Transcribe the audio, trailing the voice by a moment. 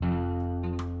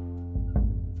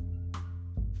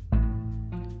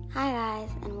Hi guys,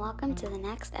 and welcome to the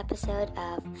next episode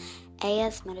of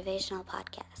Aya's Motivational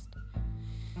Podcast.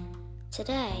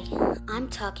 Today, I'm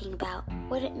talking about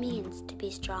what it means to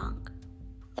be strong.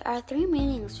 There are 3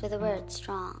 meanings for the word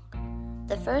strong.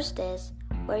 The first is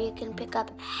where you can pick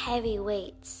up heavy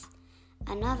weights.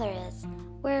 Another is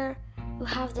where you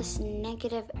have this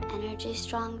negative energy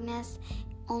strongness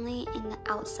only in the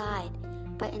outside,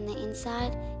 but in the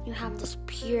inside, you have this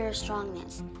pure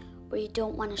strongness where you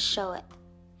don't want to show it,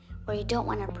 where you don't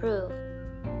want to prove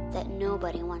that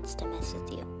nobody wants to mess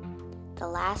with you. The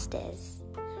last is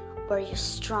where you're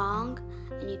strong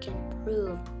and you can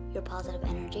prove your positive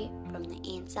energy from the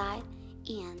inside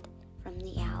and from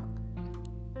the out.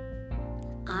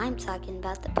 I'm talking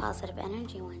about the positive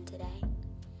energy one today.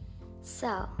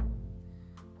 So,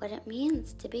 what it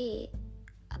means to be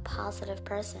a positive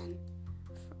person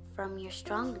from your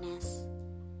strongness,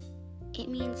 it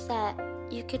means that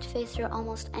you could face through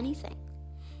almost anything.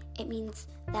 It means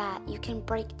that you can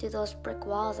break through those brick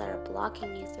walls that are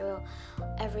blocking you through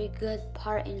every good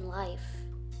part in life.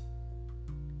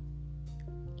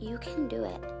 You can do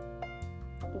it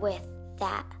with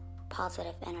that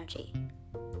positive energy.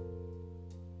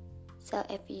 So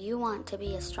if you want to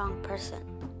be a strong person,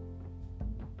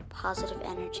 positive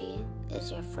energy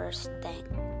is your first thing.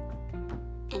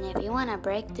 And if you want to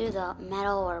break through the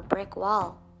metal or brick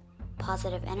wall,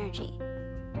 positive energy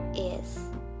is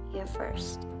your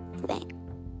first thing.